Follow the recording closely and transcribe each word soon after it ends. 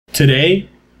Today,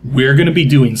 we're going to be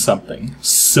doing something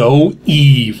so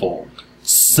evil,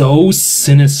 so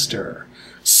sinister,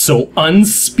 so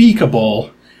unspeakable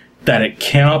that it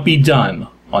cannot be done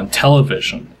on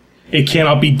television. It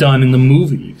cannot be done in the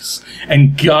movies.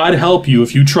 And God help you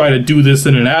if you try to do this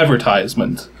in an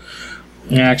advertisement.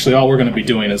 Actually, all we're going to be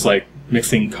doing is like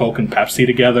mixing Coke and Pepsi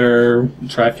together,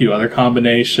 try a few other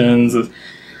combinations.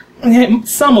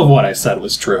 Some of what I said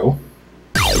was true.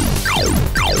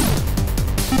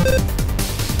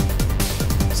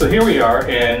 So here we are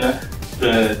in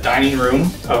the dining room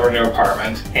of our new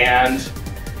apartment, and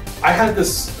I had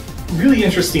this really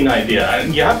interesting idea.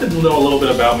 And you have to know a little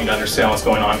bit about me to understand what's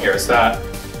going on here. Is that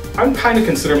I'm kind of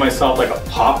consider myself like a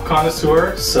pop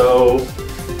connoisseur, so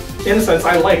in a sense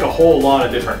I like a whole lot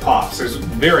of different pops. There's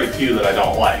very few that I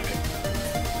don't like.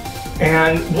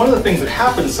 And one of the things that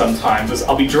happens sometimes is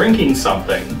I'll be drinking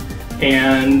something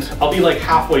and I'll be like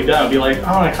halfway done, I'll be like,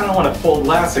 oh, I kind of want a full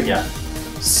glass again.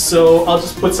 So I'll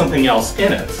just put something else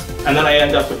in it. And then I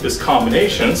end up with this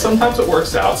combination. Sometimes it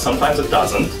works out, sometimes it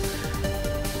doesn't.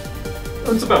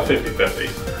 It's about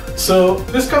 50-50. So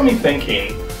this got me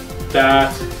thinking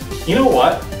that, you know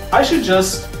what? I should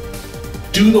just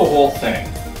do the whole thing.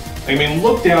 I mean,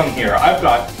 look down here. I've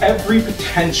got every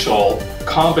potential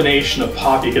combination of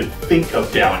pop you could think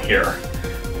of down here.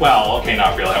 Well, okay,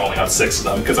 not really. I only got 6 of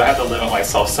them because I had to limit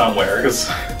myself somewhere. Because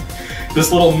this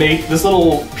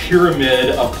little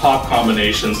pyramid of pop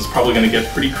combinations is probably going to get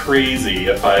pretty crazy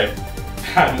if I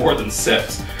had more than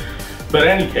 6. But in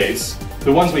any case,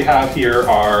 the ones we have here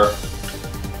are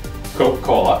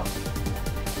Coca-Cola,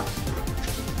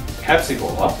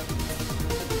 Pepsi-Cola,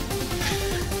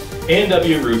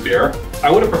 A&W Root Beer.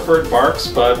 I would have preferred Barks,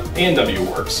 but A&W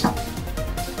works.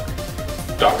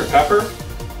 Dr. Pepper,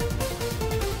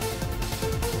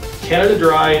 Canada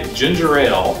Dry Ginger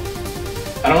Ale.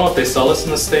 I don't know if they sell this in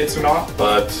the States or not,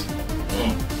 but...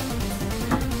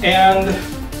 And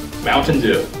Mountain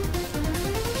Dew.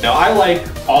 Now I like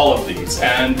all of these,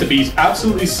 and to be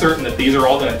absolutely certain that these are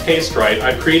all going to taste right,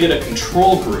 I've created a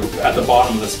control group at the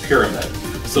bottom of this pyramid.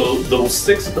 So those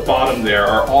 6 at the bottom there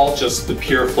are all just the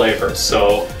pure flavors.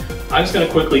 So I'm just going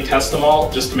to quickly test them all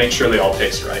just to make sure they all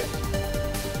taste right.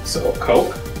 So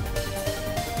Coke.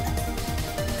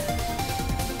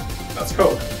 That's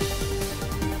Coke.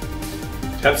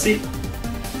 Pepsi.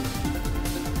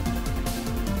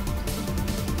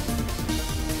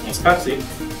 That's Pepsi.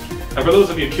 And for those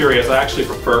of you curious, I actually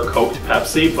prefer Coke to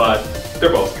Pepsi, but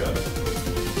they're both good.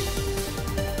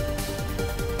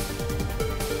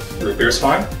 Root beer's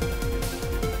fine.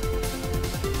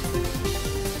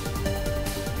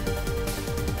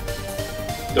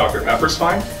 Dr. Pepper's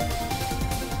fine.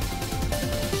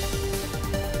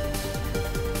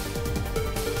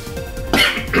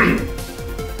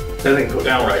 That didn't go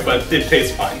down right, but it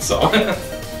tastes fine, so.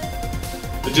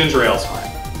 The ginger ale's fine.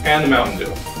 And the Mountain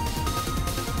Dew.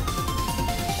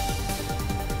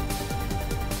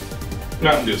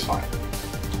 Mountain Dew's fine.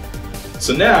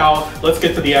 So now, let's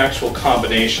get to the actual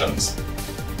combinations.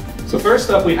 So first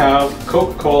up we have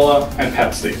Coca-Cola and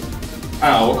Pepsi.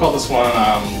 I don't know, we'll call this one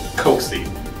Cokesi.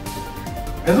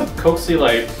 Isn't Cokesi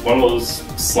like one of those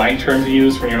slang terms you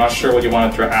use when you're not sure what you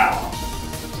want to drink? I don't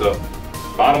know.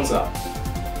 So, bottoms up.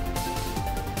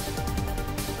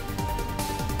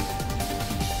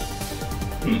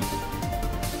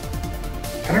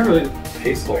 Kind of really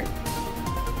tastes like.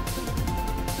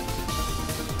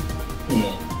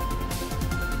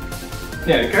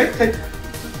 Yeah, can I take?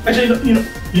 Actually,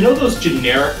 you know those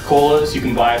generic colas you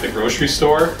can buy at the grocery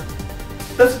store?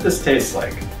 That's what this tastes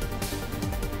like.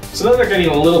 So now they're getting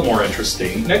a little more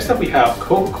interesting. Next up we have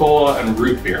Coca-Cola and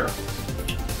Root Beer.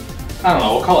 I don't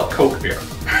know, we'll call it Coke Beer.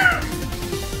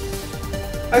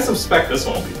 I suspect this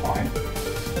one will be fine.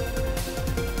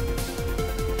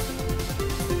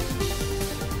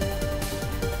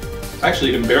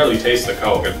 Actually, you can barely taste the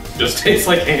Coke. It just tastes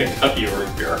like A&W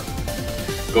Root Beer.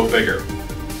 Go figure.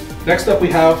 Next up we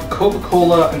have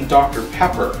Coca-Cola and Dr.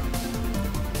 Pepper.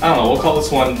 I don't know, we'll call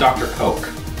this one Dr. Coke.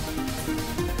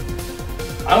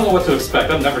 I don't know what to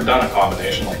expect. I've never done a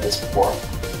combination like this before.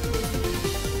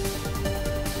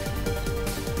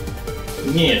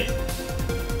 Yeah.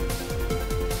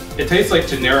 It tastes like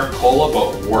generic cola,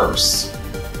 but worse.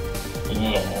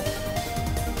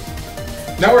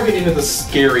 Now we're getting into the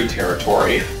scary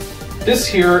territory. This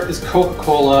here is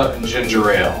Coca-Cola and ginger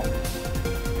ale.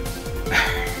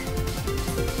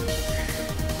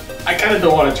 I kind of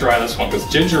don't want to try this one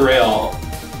because ginger ale...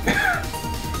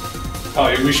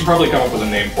 Oh, we should probably come up with a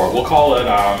name for it. We'll call it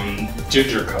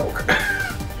Ginger Coke.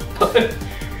 But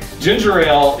ginger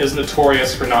ale is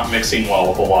notorious for not mixing well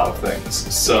with a lot of things,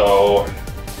 so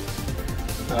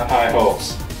high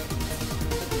hopes.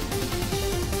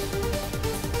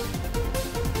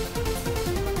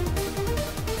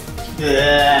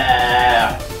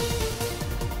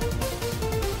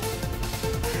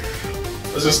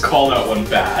 Let's just call that one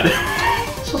bad.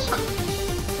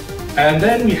 And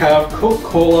then we have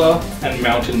Coca-Cola and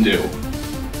Mountain Dew.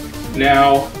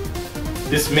 Now,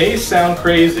 this may sound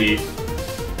crazy,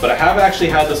 but I have actually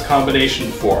had this combination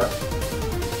before.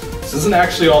 This isn't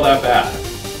actually all that bad.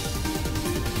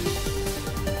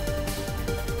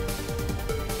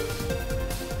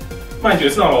 Mind you,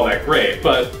 it's not all that great,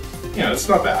 but, you know, it's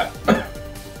not bad.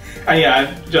 And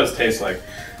yeah, it just tastes like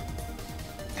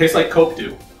Coke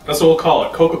Dew. That's what we'll call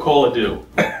it, Coca-Cola Dew.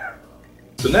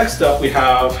 So next up we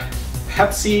have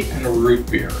Pepsi and Root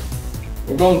Beer.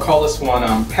 We're going to call this one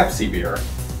Pepsi Beer,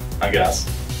 I guess.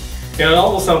 You know, it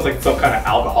almost sounds like some kind of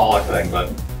alcoholic thing,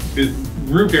 but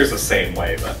root beer's the same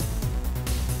way, but...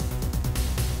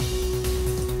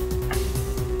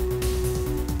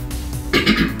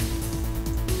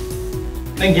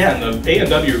 Again, the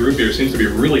A&W Root Beer seems to be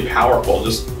really powerful,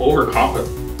 just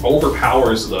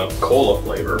overpowers the cola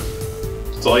flavor.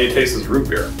 So all you taste is root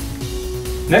beer.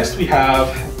 Next we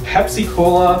have Pepsi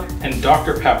Cola and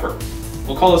Dr. Pepper.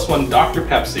 We'll call this one Dr.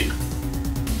 Pepsi.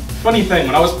 Funny thing,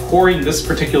 when I was pouring this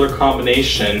particular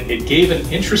combination, it gave an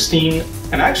interesting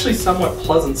and actually somewhat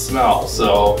pleasant smell,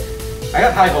 so I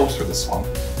got high hopes for this one.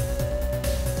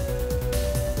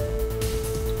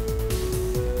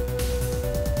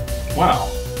 Wow.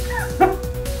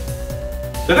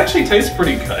 That actually tastes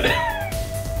pretty good.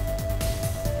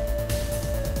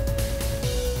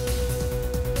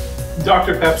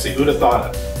 Dr. Pepsi, who'd have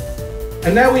thought it?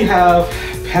 And now we have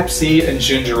Pepsi and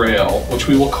ginger ale, which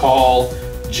we will call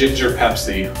Ginger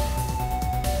Pepsi.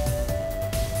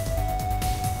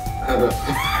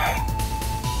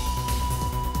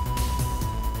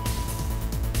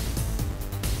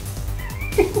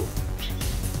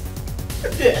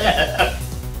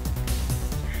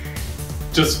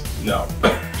 Just no.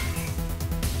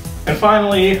 And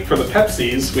finally, for the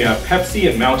Pepsis, we have Pepsi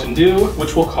and Mountain Dew,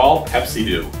 which we'll call Pepsi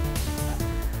Dew.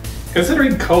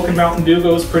 Considering Coke and Mountain Dew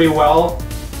goes pretty well,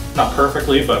 not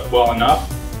perfectly, but well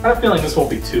enough, I have a feeling this won't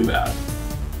be too bad.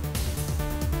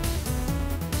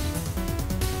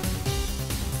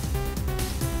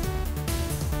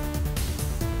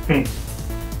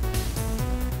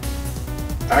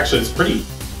 Actually, it's pretty...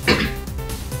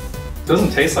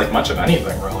 doesn't taste like much of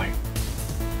anything, really.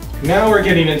 Now we're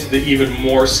getting into the even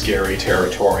more scary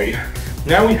territory.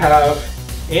 Now we have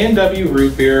A&W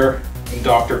Root Beer and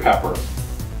Dr. Pepper.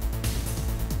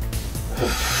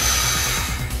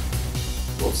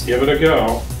 Let's give it a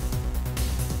go.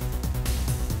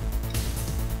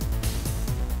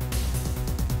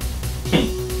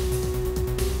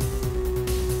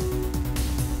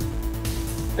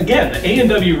 Again, the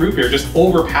A&W Root Beer just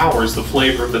overpowers the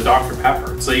flavor of the Dr.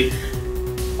 Pepper. It's like,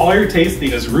 all you're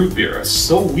tasting is root beer. It's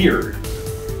so weird.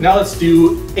 Now let's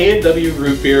do A&W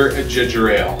Root Beer and Ginger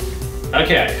Ale.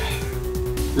 Okay.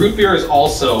 Root beer is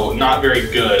also not very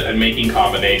good at making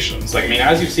combinations. Like, I mean,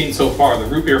 as you've seen so far, the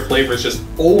root beer flavor has just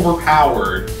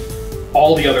overpowered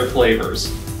all the other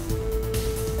flavors.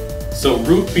 So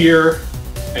root beer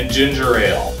and ginger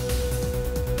ale.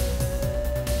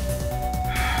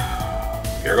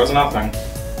 Here goes nothing.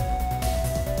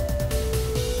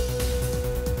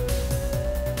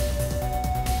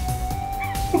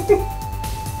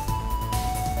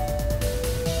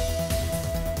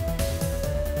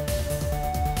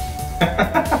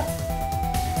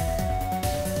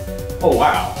 Oh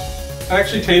wow.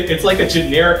 Actually, it's like a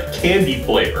generic candy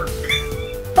flavor.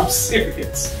 I'm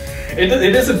serious. It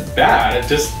isn't bad,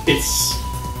 it's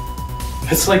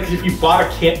like if you bought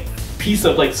a piece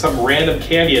of like some random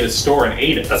candy at a store and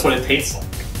ate it. That's what it tastes like.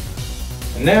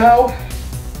 And now,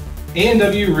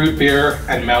 A&W Root Beer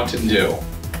and Mountain Dew.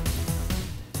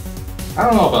 I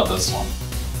don't know about this one.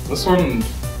 This one,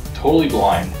 totally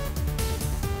blind.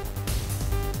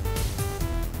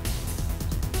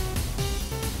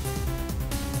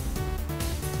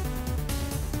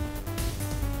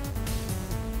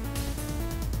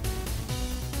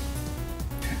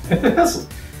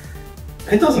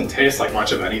 It doesn't taste like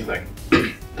much of anything.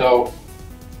 Though,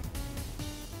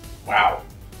 wow.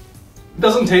 It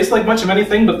doesn't taste like much of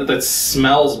anything, but it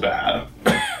smells bad.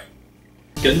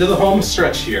 Getting to the home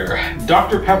stretch here.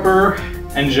 Dr. Pepper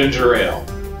and ginger ale.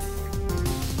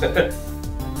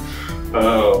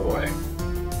 Oh boy.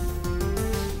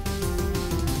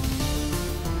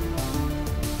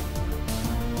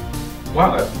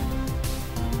 Wow,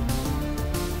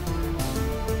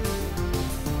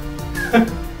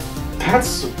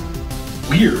 that's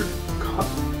weird. God.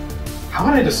 How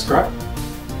would I describe...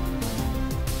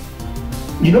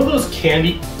 You know those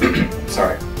candy...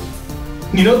 Sorry.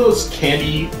 You know those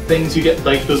candy things you get,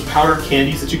 like those powdered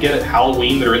candies that you get at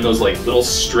Halloween that are in those like little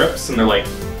strips and they're like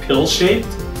pill shaped?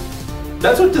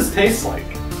 That's what this tastes like.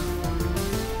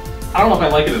 I don't know if I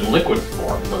like it in liquid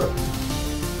form, but...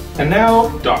 And now,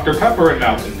 Dr. Pepper and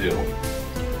Mountain Dew.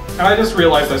 And I just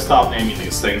realized I stopped naming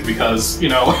these things because, you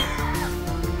know,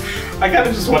 I kind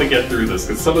of just want to get through this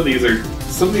because some of these are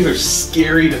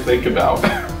scary to think about.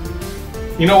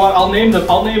 You know what? I'll name them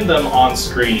on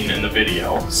screen in the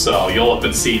video, so you'll have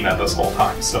been seeing that this whole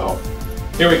time. So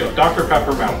here we go, Dr.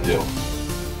 Pepper Mountain Dew.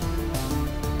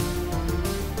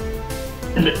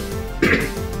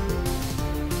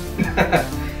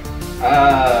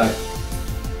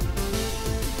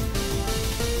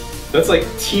 That's like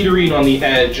teetering on the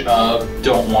edge of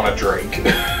don't want to drink.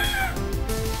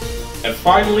 And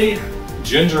finally,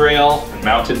 ginger ale and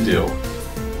Mountain Dew.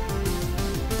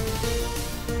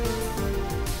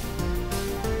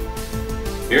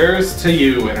 Here's to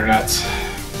you, Internet.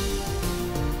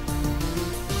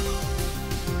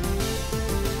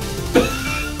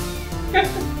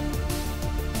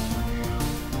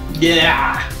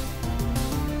 Yeah!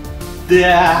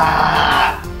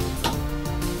 Yeah!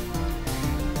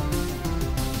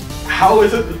 How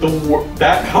is it that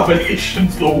that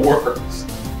combination's the worst?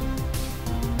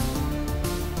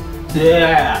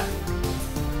 Yeah!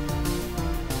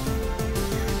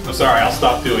 I'm sorry, I'll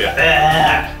stop doing it.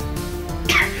 Yeah.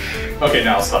 Okay,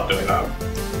 now I'll stop doing that.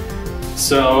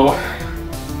 So,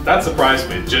 that surprised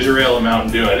me. Ginger ale and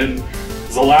Mountain Dew. It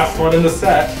was the last one in the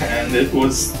set, and it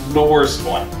was the worst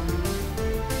one.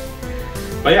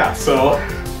 But yeah, so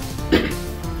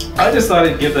I just thought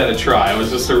I'd give that a try. It was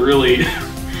just a really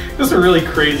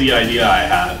crazy idea I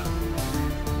had.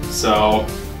 So,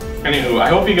 anywho, I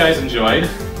hope you guys enjoyed,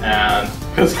 and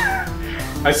because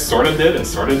I sort of did and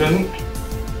sort of didn't,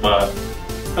 but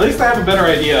at least I have a better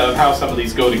idea of how some of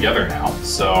these go together now.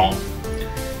 So,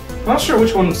 I'm not sure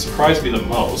which one surprised me the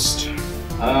most.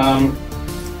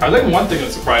 I think one thing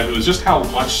that surprised me was just how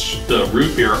much the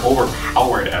root beer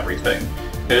overpowered everything.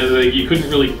 You couldn't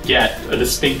really get a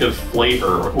distinctive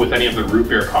flavor with any of the root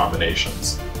beer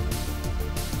combinations.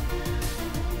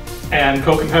 And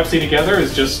Coke and Pepsi together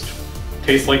is just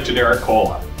tastes like generic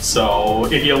cola. So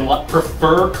if you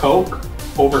prefer Coke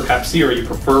over Pepsi or you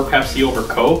prefer Pepsi over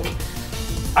Coke,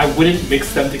 I wouldn't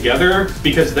mix them together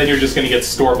because then you're just going to get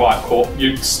store-bought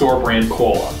store-brand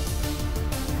cola.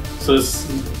 So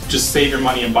just save your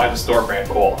money and buy the store-brand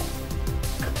cola.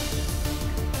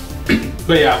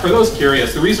 But yeah, for those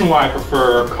curious, the reason why I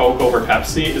prefer Coke over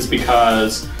Pepsi is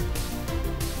because...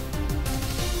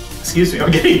 Excuse me,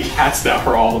 I'm getting cats now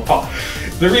for all the pop.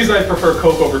 The reason I prefer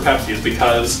Coke over Pepsi is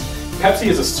because Pepsi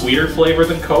is a sweeter flavor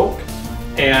than Coke,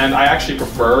 and I actually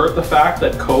prefer the fact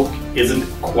that Coke isn't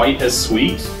quite as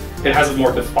sweet. It has a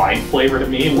more defined flavor to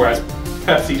me, whereas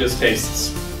Pepsi just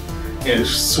tastes, you know,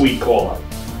 sweet cola.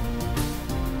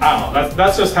 I don't know,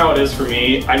 that's just how it is for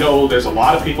me. I know there's a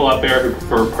lot of people out there who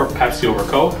prefer Pepsi over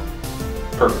Coke.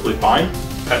 Perfectly fine.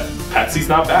 Pepsi's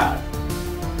not bad.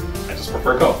 I just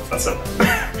prefer Coke, that's simple.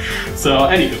 So,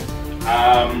 anywho,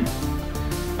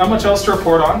 not much else to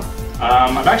report on.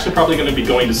 I'm actually probably going to be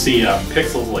going to see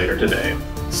Pixels later today,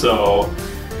 so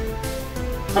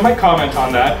I might comment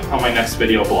on that on my next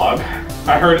video blog.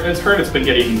 It's been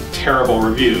getting terrible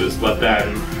reviews, but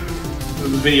then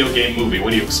video game movie,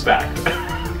 what do you expect?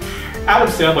 Adam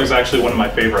Sandler's actually one of my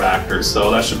favorite actors,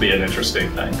 so that should be an interesting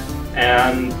thing.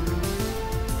 And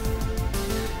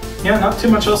yeah, not too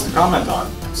much else to comment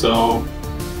on. So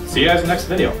see you guys in the next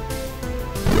video.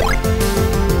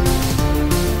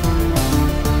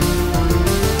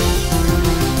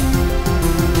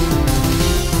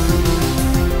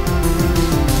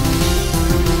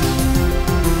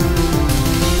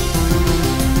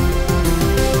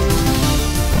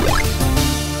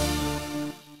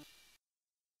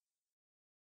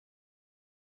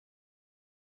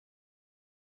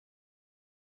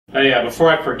 Oh yeah, before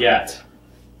I forget,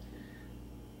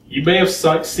 you may have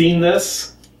seen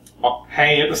this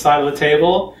hanging at the side of the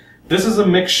table. This is a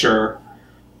mixture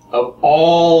of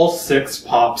all 6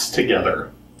 pops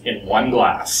together in one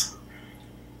glass.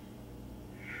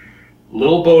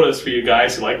 Little bonus for you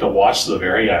guys who like to watch to the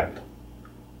very end.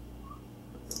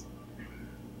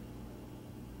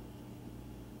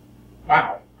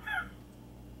 Wow.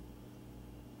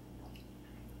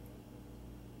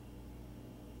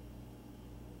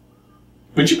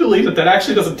 Would you believe that that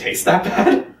actually doesn't taste that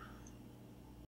bad?